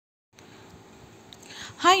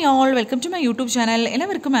Hi all, welcome to my YouTube channel.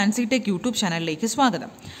 എല്ലാവർക്കും Ancy tech YouTube ചാനലിലേക്ക് സ്വാഗതം.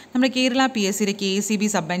 നമ്മുടെ കേരള PSCയുടെ KSEB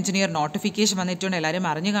Subengineer നോട്ടിഫിക്കേഷൻ വന്നിട്ടുണ്ട്. എല്ലാവരും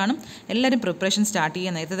അറിഞ്ഞു കാണും. എല്ലാവരും പ്രിപ്പറേഷൻ സ്റ്റാർട്ട്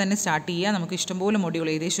ചെയ്യുക, നേരത്തെ തന്നെ സ്റ്റാർട്ട് ചെയ്യുക. നമുക്ക് ഇഷ്ടംപോലെ മൊഡ്യൂൾ,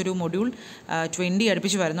 ഏകദേശം ഒരു മൊഡ്യൂൾ 20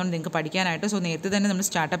 അടുപ്പിച്ച് വരുന്നുണ്ട് നിങ്ങൾക്ക് പഠിക്കാനായിട്ട്. സോ നേരത്തെ തന്നെ നമ്മൾ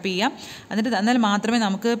സ്റ്റാർട്ടപ്പ് ചെയ്യാം. എന്നിട്ട് എന്നാൽ മാത്രമേ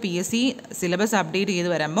നമുക്ക് PSC സിലബസ് അപ്ഡേറ്റ്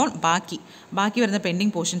ചെയ്ത് വരുമ്പോൾ ബാക്കി വരുന്ന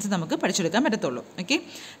പെൻഡിങ് പോർഷൻസ് നമുക്ക് പഠിച്ചെടുക്കാൻ പറ്റത്തുള്ളൂ. ഓക്കെ,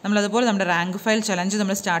 നമ്മളതുപോലെ നമ്മുടെ റാങ്ക് ഫയൽ ചലഞ്ച്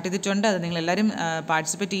നമ്മൾ സ്റ്റാർട്ട് ചെയ്തിട്ടുണ്ട്. അത് നിങ്ങളെല്ലാവരും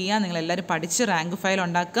പാർട്ടിസിപ്പേറ്റ് ചെയ്യുക. നിങ്ങളെല്ലാവരും പഠിച്ച് റാങ്ക് ഫയൽ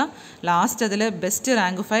ഉണ്ടാക്കുക. ലാസ്റ്റ് അതിൽ ബെസ്റ്റ്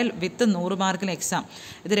റാങ്ക് ഫയൽ വിത്ത് 100 മാർക്കിന് എക്സാം,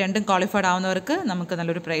 ഇത് രണ്ടും ക്വാളിഫൈഡ് ആവുന്നവർക്ക് നമുക്ക്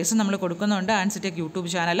നല്ലൊരു പ്രൈസും നമ്മൾ കൊടുക്കുന്നുണ്ട് Ancy tech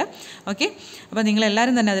YouTube channel. Okay, അപ്പോൾ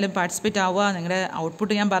നിങ്ങളെല്ലാവരും തന്നെ അതിൽ പാർട്ടിസിപ്പേറ്റ് ആവുക. നിങ്ങളുടെ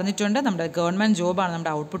ഔട്ട്പുട്ട് ഞാൻ പറഞ്ഞിട്ടുണ്ട്, നമ്മുടെ ഗവൺമെൻറ് ജോബാണ്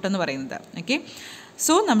നമ്മുടെ ഔട്ട്പുട്ട് എന്ന് പറയുന്നത്. ഓക്കെ,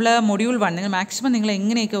 സോ നമ്മൾ മൊഡ്യൂൾ 1 നിങ്ങൾ മാക്സിമം നിങ്ങൾ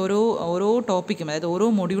എങ്ങനെയൊക്കെ ഓരോ ടോപ്പിക്കും, അതായത് ഓരോ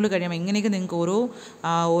മൊഡ്യൂൾ കഴിയുമ്പോൾ എങ്ങനെയൊക്കെ നിങ്ങൾക്ക്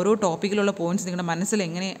ഓരോ ടോപ്പിക്കിലുള്ള പോയിൻറ്റ്സ് നിങ്ങളുടെ മനസ്സിൽ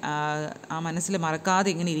എങ്ങനെ ആ മനസ്സിൽ മറക്കാതെ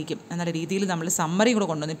എങ്ങനെ ഇരിക്കും എന്നുള്ള രീതിയിൽ നമ്മൾ സമ്മറി കൂടെ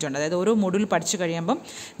കൊണ്ടുവന്നിട്ടുണ്ട്. അതായത് ഓരോ മൊഡ്യൂൾ പഠിച്ചു കഴിയുമ്പം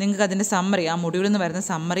നിങ്ങൾക്ക് അതിൻ്റെ സമ്മറി, ആ മൊഡ്യൂളിൽ നിന്ന് വരുന്ന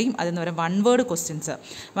സമ്മറിയും അതിൽ നിന്ന് വരുന്ന വൺ വേർഡ്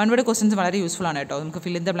ക്വസ്റ്റ്യൻസ് വളരെ യൂസ്ഫുൾ ആണ് കേട്ടോ. നമുക്ക്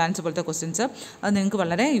ഫിൽ ഇൻ ദ ബ്ലാങ്ക്സ് പോലത്തെ ക്വസ്റ്റ്യൻസ് അത് നിങ്ങൾക്ക്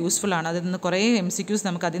വളരെ യൂസ്ഫുൾ ആണ്. അതിൽ നിന്ന് കുറേ MCQs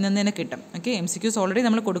നമുക്ക് അതിൽ നിന്ന് തന്നെ കിട്ടും. ഓക്കെ, MCQs ഓൾറെഡി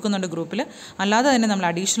നമ്മൾ കൊടുക്കുന്നുണ്ട് ഗ്രൂപ്പിൽ. അല്ലാതെ തന്നെ നമ്മൾ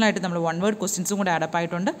അഡീഷണൽ ആയിട്ട് നമ്മൾ വൺ വേർഡ് ക്വസ്റ്റ്യൻസും കൂടെ ആഡ്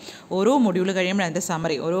ആയിട്ടുണ്ട്. ഓരോ മൊഡ്യൂൾ കഴിയുമ്പോൾ അതിൻ്റെ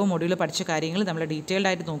സമ്മറി, ഓരോ മൊഡ്യൂൾ പഠിച്ച കാര്യങ്ങൾ നമ്മൾ ഡീറ്റെയിൽഡ്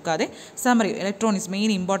ആയിട്ട് നോക്കാതെ summary, electronics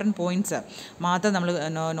main important points മാത്രം നമ്മൾ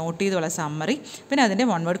നോട്ട് ചെയ്തുള്ള സമ്മറി, പിന്നെ അതിൻ്റെ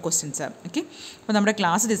വൺ വേർഡ് ക്വസ്റ്റ്യൻസ്. ഓക്കെ, അപ്പോൾ നമ്മുടെ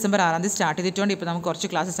ക്ലാസ് December 6 സ്റ്റാർട്ട് ചെയ്തിട്ടുണ്ട്. ഇപ്പോൾ നമുക്ക്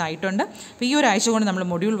കുറച്ച് ക്ലാസ്സസ് ആയിട്ടുണ്ട്. അപ്പോൾ ഈ ഒരാഴ്ച കൊണ്ട് നമ്മൾ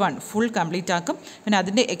മൊഡ്യൂൾ 1 ഫുൾ കംപ്ലീറ്റ് ആക്കും. പിന്നെ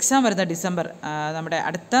അതിൻ്റെ എക്സാം വരുന്ന നമ്മുടെ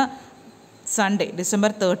അടുത്ത സൺഡേ December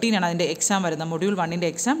 13 ആണ് അതിൻ്റെ എക്സാം വരുന്നത്. മൊഡ്യൂൾ 1ൻ്റെ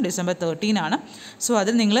എക്സാം December 13 ആണ്. സോ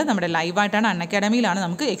അതിൽ നിങ്ങൾ നമ്മുടെ ലൈവായിട്ടാണ് അക്കാഡമിയിലാണ്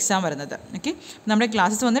നമുക്ക് എക്സാം വരുന്നത്. ഓക്കെ, നമ്മുടെ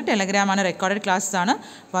ക്ലാസ്സസ് വന്ന് ടെലഗ്രാമാണ്, റെക്കോർഡഡ് ക്ലാസ്സസ് ആണ്.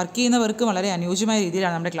 വർക്ക് ചെയ്യുന്നവർക്ക് വളരെ അനുയോജ്യമായ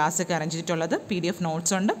രീതിയിലാണ് നമ്മുടെ ക്ലാസ്സൊക്കെ അറേഞ്ച് ചെയ്തിട്ടുള്ളത്. PDF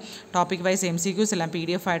നോട്ട്സ് ഉണ്ട്, ടോപ്പിക് വൈസ് MCQs എല്ലാം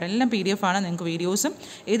PDF ആയിട്ട്, എല്ലാം PDF ആണ്. നിങ്ങൾക്ക് വീഡിയോസും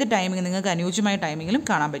ഏത് ടൈമിംഗ് നിങ്ങൾക്ക് അനുയോജ്യമായ ടൈമിങ്ങിലും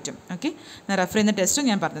കാണാൻ പറ്റും. ഓക്കെ, ഞാൻ റെഫർ ചെയ്യുന്ന ടെസ്റ്റും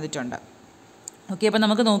ഞാൻ പറഞ്ഞിട്ടുണ്ട്. ഓക്കെ, അപ്പോൾ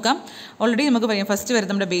നമുക്ക് നോക്കാം. ഓൾറെഡി നമുക്ക് പറയാം, ഫസ്റ്റ്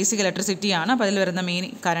വരുന്നത് നമ്മുടെ ബേസിക് ഇലക്ട്രിസിറ്റി ആണ്. അപ്പോൾ അതിൽ വരുന്ന മെയിൻ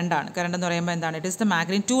കറണ്ടാണ്. കറണ്ട് എന്ന് പറയുമ്പോൾ എന്താണ്? It is the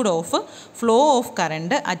magnitude of flow of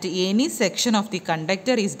current at any section of the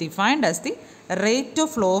conductor is defined as the rate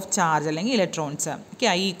of flow of charge അല്ലെങ്കിൽ ഇലക്ട്രോൺസ്. Okay,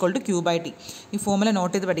 I = Q/T. ഈ formula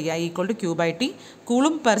not ചെയ്ത് പഠിക്കുക. I = Q/T,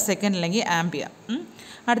 കൂളും per second അല്ലെങ്കിൽ ampere.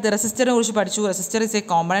 അടുത്ത റെസിസ്റ്ററിനെ കുറിച്ച് പഠിച്ചു. Resistor is A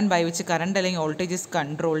component by which current അല്ലെങ്കിൽ voltage is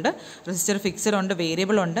controlled. Resistor fixed ഉണ്ട്,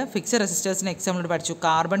 വേരിയബിൾ ഉണ്ട്. ഫിക്സഡ് റെസിസ്റ്റേഴ്സിന് എക്സാമ്പിൾ പഠിച്ചു,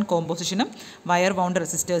 കാർബൺ കോമ്പോസിഷനും വയർ വൗണ്ട്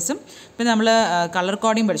റെസിസ്റ്റേഴ്സും. പിന്നെ നമ്മൾ കളർ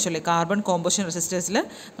കോഡിങ് പഠിച്ചല്ലേ, കാർബൺ കോമ്പോസിഷൻ റെസിസ്റ്റേഴ്സിൽ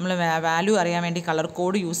നമ്മൾ വാല്യൂ അറിയാൻ വേണ്ടി കളർ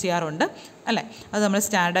കോഡ് യൂസ് ചെയ്യാറുണ്ട് അല്ലേ. അത് നമ്മൾ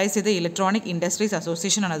സ്റ്റാൻഡർഡൈസ് ചെയ്ത് ഇലക്ട്രോണിക് ഇൻഡസ്ട്രീസ്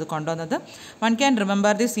അസോസിയേഷൻ ആണ് അത് കൊണ്ടുവന്നത്. One can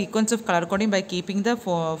remember the sequence of colour coding by keeping the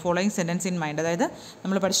following sentence in mind. അതായത്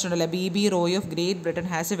നമ്മൾ പഠിച്ചിട്ടുണ്ടല്ലോ, BB Roy of great Britain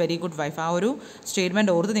has A very good wife. ആ ഒരു സ്റ്റേറ്റ്മെൻറ്റ്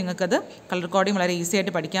ഓർത്ത് നിങ്ങൾക്കത് കളർ കോഡിങ് വളരെ ഈസി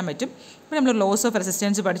ആയിട്ട് പഠിക്കാൻ പറ്റും. പിന്നെ നമ്മൾ ലോസ് ഓഫ്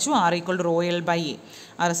റെസിസ്റ്റൻസ് പഠിച്ചു, R = ρL/A.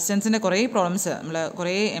 ആ റെസിസ്റ്റൻസിൻ്റെ കുറേ പ്രോബ്ലംസ്, നമ്മൾ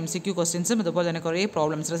കുറേ MCQ ക്വസ്റ്റ്യൻസും അതുപോലെ തന്നെ കുറേ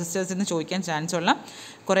പ്രോബ്ലംസ് റെസിസ്റ്റേഴ്സിൽ നിന്ന് ചോദിക്കാൻ ചാൻസ് ഉള്ള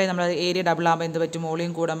കുറേ, നമ്മൾ ഏരിയ ഡബിൾ ആകുമ്പോൾ എന്ത് പറ്റും,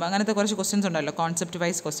 വോളിയം കൂടുമ്പോൾ, അങ്ങനത്തെ കുറച്ച് ക്വസ്റ്റ്യൻസ് ഉണ്ടല്ലോ, കോൺസെപ്റ്റ്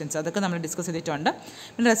വൈസ് ക്വസ്റ്റ്യൻസ്, അതൊക്കെ നമ്മൾ ഡിസ്കസ് ചെയ്തിട്ടുണ്ട്.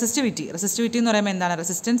 പിന്നെ റെസിസ്റ്റിവിറ്റി എന്ന് പറയുമ്പോൾ എന്താണ്?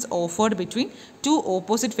 Resistance offered between two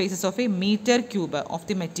opposite faces of A metre cube of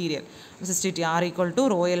the material. Resistivity R =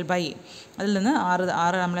 ρL/A. അതിൽ നിന്ന്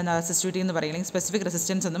ആറ് നമ്മൾ റെസിസ്റ്റിവിറ്റി എന്ന് പറയും, അല്ലെങ്കിൽ സ്പെസിഫിക്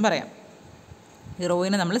റെസിസ്റ്റൻസ് എന്നും പറയാം. ഈ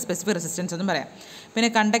റോയിനെ നമ്മൾ സ്പെസിഫിക് റെസിസ്റ്റൻസ് എന്നും പറയാം. പിന്നെ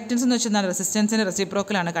കണ്ടക്റ്റൻസ് എന്ന് വെച്ചാൽ റെസിസ്റ്റൻസിൻ്റെ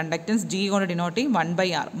റെസിപ്രോക്കലാണ് കണ്ടക്റ്റൻസ്. G കൊണ്ട് ഡിനോട്ട് ചെയ്യും,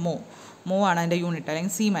 1/R മോ ആണ് അതിൻ്റെ യൂണിറ്റ്,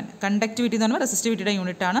 അല്ലെങ്കിൽ സീമൻ. കണ്ടക്ടിവിറ്റി എന്ന് പറയുമ്പോൾ റെസിസ്റ്റിവിറ്റിയുടെ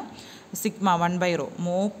യൂണിറ്റാണ് സിഗ്മ 1/ρ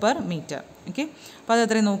മോ/മീറ്റർ. ഓക്കെ, അപ്പോൾ അത്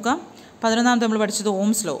എത്രയും നോക്കാം. 11ാമത്തെ നമ്മൾ പഠിച്ചത്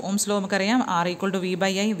ഓംസ് ലോ നമുക്കറിയാം. R =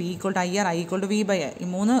 V/I, V = IR, I = V/I. ഈ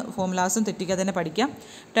 3 ഫോമുലാസും തെറ്റിക്കാതെ തന്നെ പഠിക്കാം.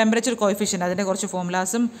 ടെമ്പറേച്ചർ കോഎഫിഷ്യൻ്റ്, അതിൻ്റെ കുറച്ച്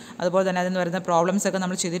ഫോമുലാസും അതുപോലെ തന്നെ അതിൽ നിന്ന് വരുന്ന പ്രോബ്ലംസ് ഒക്കെ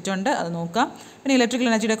നമ്മൾ ചെയ്തിട്ടുണ്ട്, അത് നോക്കാം. പിന്നെ ഇലക്ട്രിക്കൽ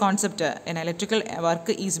എനർജിയുടെ concept, electrical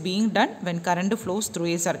work is being done when current flows through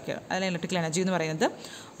A circuit. അതിൽ ഇലക്ട്രിക്കൽ എനർജി എന്ന് പറയുന്നത്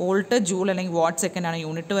വോൾട്ട്, ജൂൾ അല്ലെങ്കിൽ വാട്ട് സെക്കൻഡ് ആണ്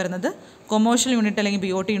യൂണിറ്റ് വരുന്നത്. കൊമേഴ്ഷ്യൽ യൂണിറ്റ് അല്ലെങ്കിൽ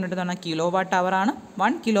BOT യൂണിറ്റ് എന്ന് പറഞ്ഞാൽ kWh ആണ്.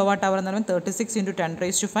 1 kWh എന്ന് പറയുമ്പോൾ 36 ×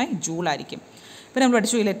 10⁵ ജൂൾ ആയിരിക്കും. പിന്നെ നമ്മൾ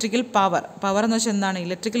പഠിച്ചു ഇലക്ട്രിക്കൽ പവർ എന്ന് വെച്ചാൽ എന്താണ്?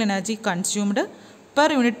 Electrical energy consumed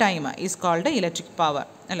per unit time is called electric power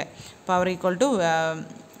അല്ലേ. പവർ =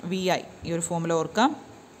 VI, ഈ ഒരു ഫോമുല ഓർക്കാം.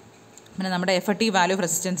 പിന്നെ നമ്മുടെ effective value of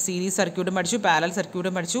resistance, series സർക്യൂട്ടും പഠിച്ചു, പാരലൽ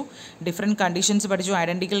സർക്യൂട്ടും പഠിച്ചു, ഡിഫറെൻറ്റ് കണ്ടീഷൻസ് പഠിച്ചു.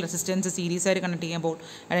 ഐഡൻറ്റിക്കൽ റെസിസ്റ്റൻസ് സീരീസ് ആയിട്ട് കണക്ട് ചെയ്യുമ്പോൾ,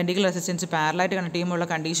 ഐഡൻറ്റിക്കൽ റെസിസ്റ്റൻസ് പാരലായിട്ട് കണക്ട് ചെയ്യുമ്പോൾ ഉള്ള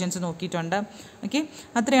കണ്ടീഷൻസ് നോക്കിയിട്ടുണ്ട്. ഓക്കെ,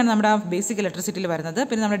 അത്രയാണ് നമ്മുടെ ബേസിക് ഇലക്ട്രിസിറ്റിയിൽ വരുന്നത്.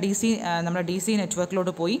 പിന്നെ നമ്മുടെ DC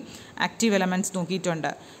നെറ്റ്വർക്കിലോട്ട് പോയി ആക്റ്റീവ് എലമെൻറ്റ്സ്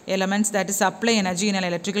നോക്കിയിട്ടുണ്ട്. Elements that supply energy in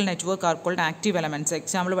electrical network are called active elements.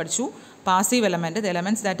 Example പഠിച്ചു, Passive element, the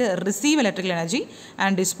elements that receive electrical energy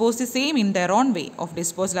and dispose the same in their own way of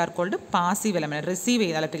disposal are called passive element, receive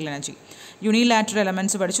electrical energy. Unilateral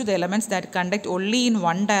elements പഠിച്ചു, the elements that conduct only in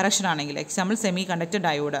one direction ആണെങ്കിൽ, example semiconductor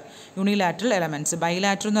diode. Unilateral elements,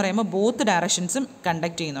 bilateral എന്ന് പറയുമ്പോൾ both directionsും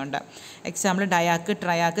conduct ചെയ്യുന്നുണ്ട്. Example ഡയാക്ക്,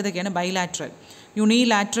 TRIAC ഇതൊക്കെയാണ് bilateral.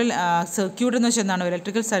 Unilateral circuit എന്ന് വെച്ചാൽ എന്താണ്?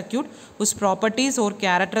 Electrical circuit whose properties or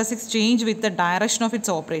characteristics change with the direction of its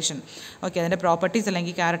operation. Okay, അതിൻ്റെ properties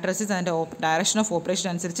അല്ലെങ്കിൽ ക്യാരക്ടറിസ്റ്റിക്സ് അതിൻ്റെ ഡയറക്ഷൻ ഓഫ് ഓപ്പറേഷൻ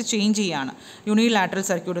അനുസരിച്ച് ചേഞ്ച് ചെയ്യുകയാണ് യൂണിലാറ്ററൽ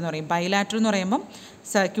സർക്യൂട്ട് എന്ന് പറയും. ബൈലാറ്ററൽ എന്ന് പറയുമ്പം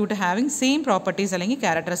സർക്യൂട്ട് ഹാവിങ് സെയിം പ്രോപ്പർട്ടീസ് അല്ലെങ്കിൽ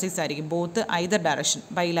ക്യാരക്ടറിസ്റ്റിക്സ് ആയിരിക്കും, both either direction,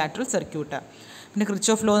 bilateral circuit. പിന്നെ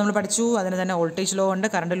ക്രിച്ചോഫ് ലോ നമ്മൾ പഠിച്ചു, അതിന് തന്നെ വോൾട്ടേജ് ലോ ഉണ്ട്,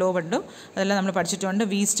 കറണ്ട് ലോ ഉണ്ട്, അതെല്ലാം നമ്മൾ പഠിച്ചിട്ടുണ്ട്.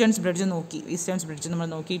 വീസ്റ്റേൺസ് ബ്രിഡ്ജ് നോക്കി, വീസ്റ്റേൺസ് ബ്രിഡ്ജ് നമ്മൾ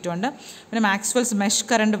നോക്കിയിട്ടുണ്ട്. പിന്നെ മാക്സ്വെൽസ് മെഷ്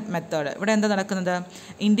കറണ്ട് മെത്തേഡ്, ഇവിടെ എന്താ നടക്കുന്നത്?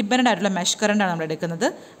 ഇൻഡിപെൻഡൻ്റ് ആയിട്ടുള്ള മെഷ് കറണ്ടാണ് നമ്മൾ എടുക്കുന്നത്.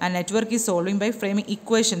 And network is solving by framing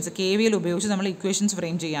equations, KVL ഉപയോഗിച്ച് നമ്മൾ ഇക്വേഷൻസ്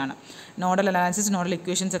ഫ്രെയിം ചെയ്യുകയാണ്. നോഡൽ അനാലിസിസ്, നോഡൽ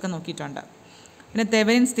ഇക്വേഷൻസ് ഒക്കെ നോക്കിയിട്ടുണ്ട്. പിന്നെ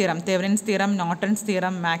Thevenin's theorem, Norton's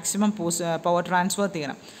theorem, maximum power transfer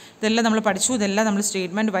theorem, ഇതെല്ലാം നമ്മൾ പഠിച്ചു. ഇതെല്ലാം നമ്മൾ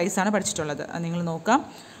സ്റ്റേറ്റ്മെൻറ്റ് വൈസാണ് പഠിച്ചിട്ടുള്ളത്, അത് നിങ്ങൾ നോക്കാം.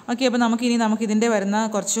 ഓക്കെ, അപ്പോൾ നമുക്കിതിൻ്റെ വരുന്ന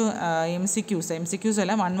കുറച്ച് MCQs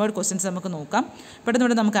അല്ല, വൺ വേർഡ് ക്വസ്റ്റ്യൻസ് നമുക്ക് നോക്കാം.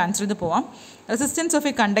 പെട്ടെന്ന് നമുക്ക് ആൻസർ ചെയ്ത് പോവാം. Resistance of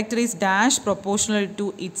A conductor is dash proportional to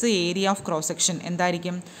its area of cross section.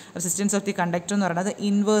 എന്തായിരിക്കും റെസിസ്റ്റൻസ് ഓഫ് ദി കണ്ടക്ടർ എന്ന് പറയുന്നത്?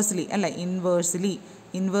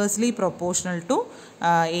 Inversely proportional to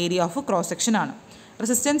area of cross section ആണ്.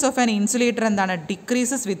 റെസിസ്റ്റൻസ് ഓഫ് ആൻ ഇൻസുലേറ്റർ എന്താണ്?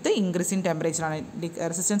 Decreases with increase in temperature ആണ്.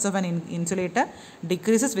 Resistance of an insulator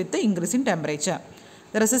decreases with increase in temperature.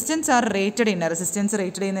 The resistance are rated in, resistance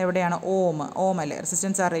rated ചെയ്യുന്ന എവിടെയാണ്? ഓം അല്ലേ?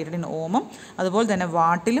 Resistance R rated in ഓമും അതുപോലെ തന്നെ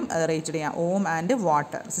വാട്ടിലും rated ചെയ്യാം. Ohm and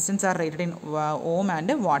what, resistance R rated in ohm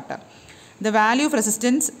and what. The value of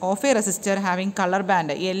resistance of a resistor having color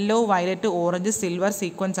band yellow, violet, orange, silver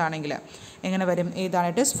sequence ആണെങ്കിൽ എങ്ങനെ വരും? ഏതാണ്?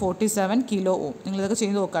 It is 47 kilo ohm. നിങ്ങളിതൊക്കെ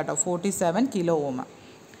ചെയ്ത് നോക്കാം കേട്ടോ. 47 kilo ohm.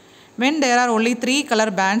 When there are only 3 color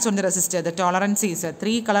bands on the resistor, the tolerance is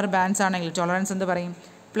 3 color bands ആണെങ്കിൽ tolerance എന്ത് പറയും?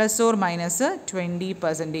 Plus or minus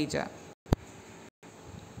 20%.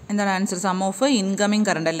 എന്താണ് answer? Some of incoming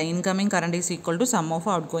current അല്ലേ? Incoming current is equal to some of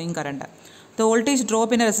out going current. The voltage drop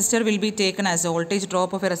in a resistor will be taken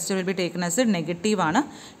as negative ആണ്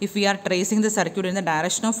if we are tracing the circuit in the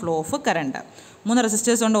direction of flow of current. 3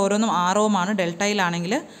 resistors ഉണ്ട്, ഓരോന്നും 6 ഓം ആണ്.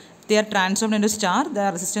 ഡെൽറ്റയിലാണെങ്കിൽ they are transformed into star, the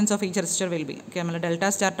resistance of each resistor will be. Okay, നമ്മൾ delta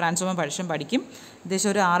star transformer പഠിക്കും. ഏകദേശം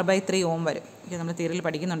ഒരു 6/3 ഓം വരും. Okay, നമ്മൾ തിയറിയിൽ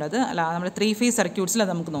പഠിക്കുന്നുണ്ട്. അത് അല്ല, നമ്മൾ 3 phase സർക്യൂട്ട്സിൽ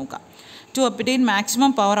അത് നമുക്ക് നോക്കാം. To obtain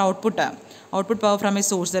maximum power output power from a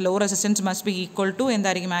source, the low resistance must be equal to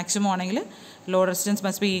എന്തായിരിക്കും? മാക്സിമം ആണെങ്കിൽ low resistance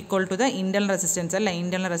must be equal to the internal resistance അല്ല,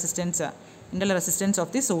 internal resistance of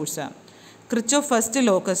the source. Kirchhoff first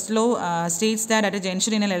law states that at a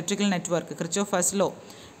junction in an electrical network, Kirchhoff first law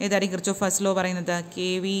ഏതായിരിക്കും? Kirchhoff first law പറയുന്നത്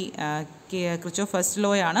Kirchhoff first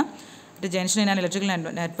law ആണ്. The junction in an electrical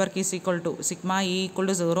network is equal to sigma E equal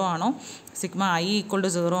to 0 ആണോ, sigma I equal to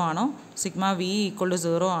 0 ആണോ, sigma V equal to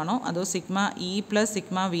 0 ആണോ, അതോ sigma E plus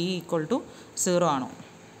sigma V equal to 0 ആണോ?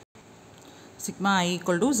 sigma I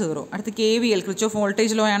equal to 0. അടുത്ത് KVL, Kirchhoff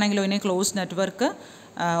voltage law ആണെങ്കിലോ ഇനി closed network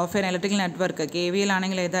of N electrical network KVL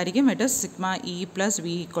ആണെങ്കിൽ ഏതായിരിക്കും? It is sigma E plus V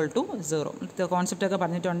equal to 0. ഇത് concept ഒക്കെ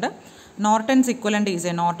പറഞ്ഞിട്ടുണ്ട്. Norton's equivalent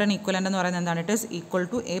is Norton equivalent എന്ന് പറയുന്നത് എന്താണ്? It is equal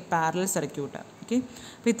to A parallel circuit. Okay,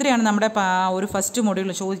 അപ്പോൾ ഇത്രയാണ് നമ്മുടെ ഒരു ഫസ്റ്റ്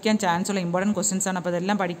മൊഡ്യൂളിൽ ചോദിക്കാൻ ചാൻസ് ഉള്ള ഇമ്പോർട്ടൻറ്റ് ക്വസ്റ്റ്യൻസ് ആണ്. അപ്പോൾ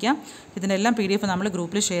ഇതെല്ലാം പഠിക്കാം. ഇതിൻ്റെ എല്ലാം PDF നമ്മൾ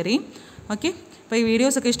ഗ്രൂപ്പിൽ ഷെയർ ചെയ്യും. ഓക്കെ, അപ്പോൾ ഈ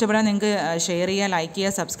വീഡിയോസൊക്കെ ഇഷ്ടപ്പെടാൻ നിങ്ങൾക്ക് ഷെയർ ചെയ്യുക, ലൈക്ക്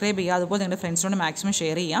ചെയ്യുക, സബ്സ്ക്രൈബ് ചെയ്യുക, അതുപോലെ നിങ്ങളുടെ ഫ്രണ്ട്സിനോട് മാക്സിമം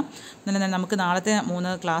ഷെയർ ചെയ്യാം. പിന്നെ നമുക്ക് നാളത്തെ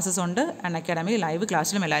 3 ക്ലാസ്സസ് ഉണ്ട്. അൺ അക്കാഡമി ലൈവ്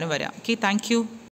ക്ലാസ്സിലും എല്ലാവരും വരാം. Okay, thank you.